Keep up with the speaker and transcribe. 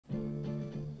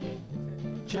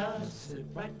Just sit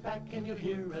right back and you'll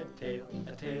hear a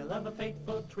tale of a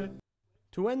fateful trip.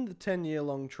 To end the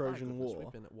 10-year-long Trojan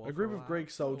War, a group of Greek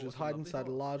soldiers hide inside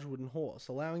a large wooden horse,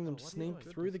 allowing them to sneak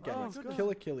through the gates,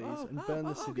 kill Achilles, and burn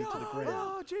the city to the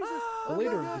ground. The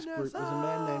leader of this group was a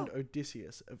man named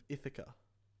Odysseus of Ithaca.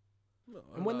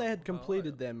 And when they had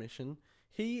completed their mission,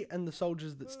 he and the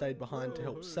soldiers that stayed behind to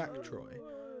help sack Troy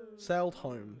sailed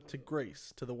home to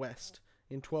Greece to the west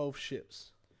in 12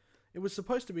 ships. It was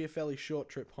supposed to be a fairly short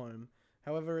trip home,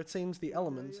 however it seems the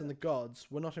elements and the gods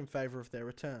were not in favour of their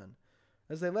return.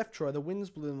 As they left Troy, the winds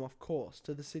blew them off course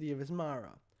to the city of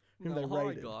Ismara, whom they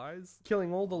raided,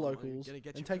 killing all the locals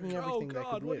and taking everything they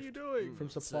could lift, from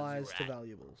supplies to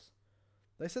valuables.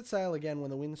 They set sail again when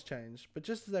the winds changed, but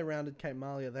just as they rounded Cape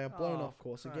Malia, they are blown off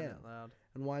course again,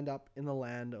 and wind up in the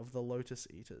land of the Lotus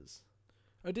Eaters.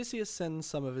 Odysseus sends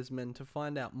some of his men to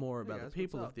find out more about the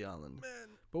people of the island,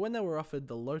 but when they were offered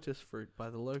the lotus fruit by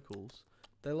the locals,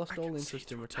 they lost all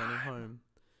interest in returning home,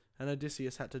 and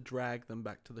Odysseus had to drag them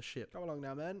back to the ship. Come along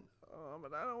now, man. Oh,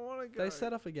 but I don't want to go. They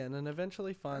set off again and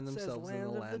eventually find themselves in the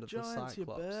land of the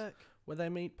Cyclops, where they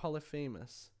meet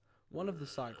Polyphemus, one of the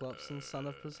Cyclops and son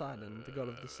of Poseidon, the god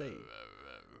of the sea.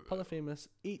 Polyphemus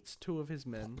eats 2 of his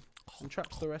men and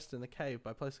traps the rest in a cave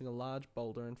by placing a large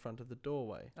boulder in front of the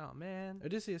doorway. Oh man.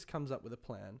 Odysseus comes up with a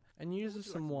plan and uses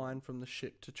some wine from the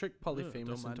ship to trick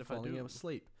Polyphemus into falling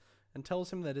asleep, and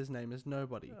tells him that his name is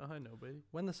Nobody. Oh, hi, Nobody.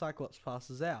 When the Cyclops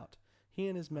passes out, he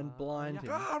and his men blind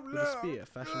him with a spear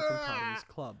fashioned from part of his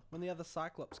club. When the other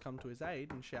Cyclops come to his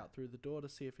aid and shout through the door to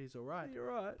see if he's alright,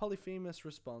 Polyphemus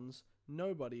responds,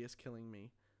 "Nobody is killing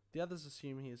me." The others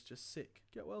assume he is just sick.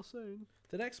 Get well soon.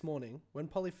 The next morning, when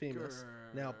Polyphemus,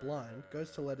 now blind,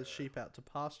 goes to let his sheep out to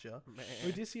pasture,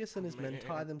 Odysseus and his men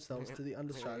tie themselves to the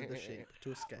underside of the sheep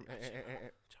to escape.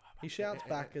 He shouts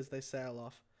back as they sail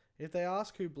off, "If they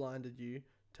ask who blinded you,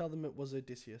 tell them it was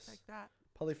Odysseus." Like that.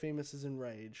 Polyphemus is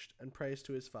enraged and prays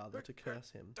to his father to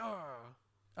curse him.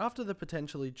 After the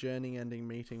potentially journey-ending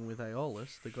meeting with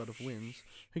Aeolus, the god of winds,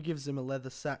 who gives him a leather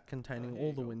sack containing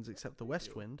all the winds except the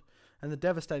west wind, and the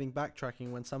devastating backtracking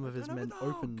when some of his men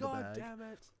opened the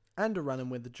bag, and a run-in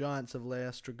with the giants of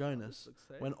Laestrygonnus,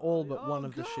 when all but one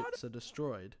of the ships are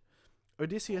destroyed,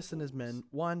 Odysseus and his men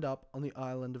wind up on the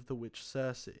island of the witch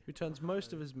Circe, who turns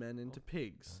most of his men into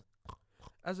pigs.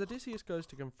 As Odysseus goes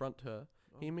to confront her,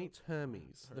 he meets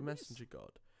Hermes, the messenger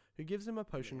god, who gives him a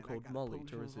potion called Molly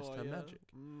to resist her magic.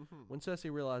 When Circe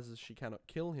realizes she cannot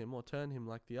kill him or turn him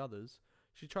like the others,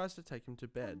 she tries to take him to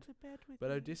bed,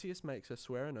 but Odysseus makes her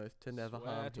swear an oath to never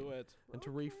harm him, and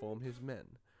to reform his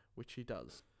men, which he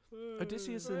does.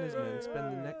 Odysseus and his men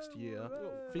spend the next year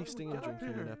feasting and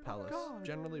drinking in her palace,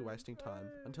 generally wasting time,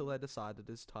 until they decide it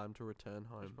is time to return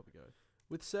home.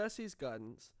 With Circe's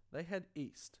guidance, they head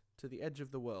east, to the edge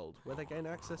of the world, where they gain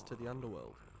access to the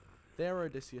underworld. There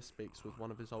Odysseus speaks with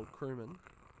one of his old crewmen,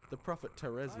 the prophet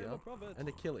Teresia, and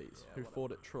Achilles, who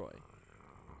fought at Troy.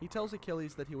 He tells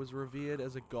Achilles that he was revered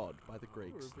as a god by the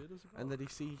Greeks, and that he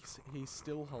sees he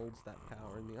still holds that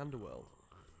power in the underworld.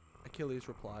 Achilles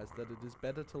replies that it is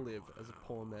better to live as a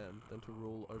poor man than to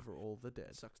rule over all the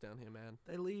dead. Sucks down here, man.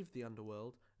 They leave the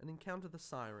underworld and encounter the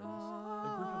Sirens,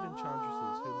 a group of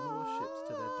enchantresses who lure ships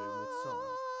to their doom with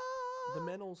song. The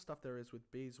men all stuff their ears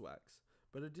with beeswax,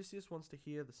 but Odysseus wants to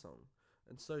hear the song,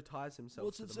 and so ties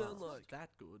himself to the mast. What's it sound like? That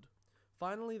good.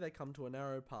 Finally they come to a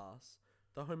narrow pass,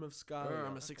 the home of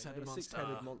Scalia, a six-headed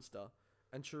monster,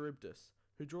 and Charybdis,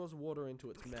 who draws water into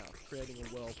its mouth, creating a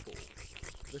whirlpool.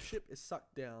 The ship is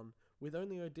sucked down, with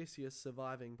only Odysseus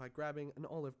surviving by grabbing an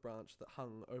olive branch that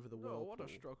hung over the whirlpool. Oh, what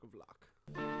a stroke of luck.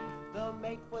 The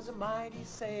mate was a mighty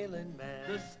sailing man,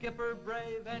 the skipper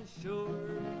brave and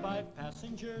sure. 5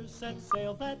 passengers set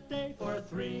sail that day for a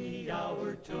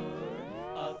 3-hour tour,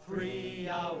 a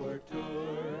 3-hour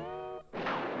tour.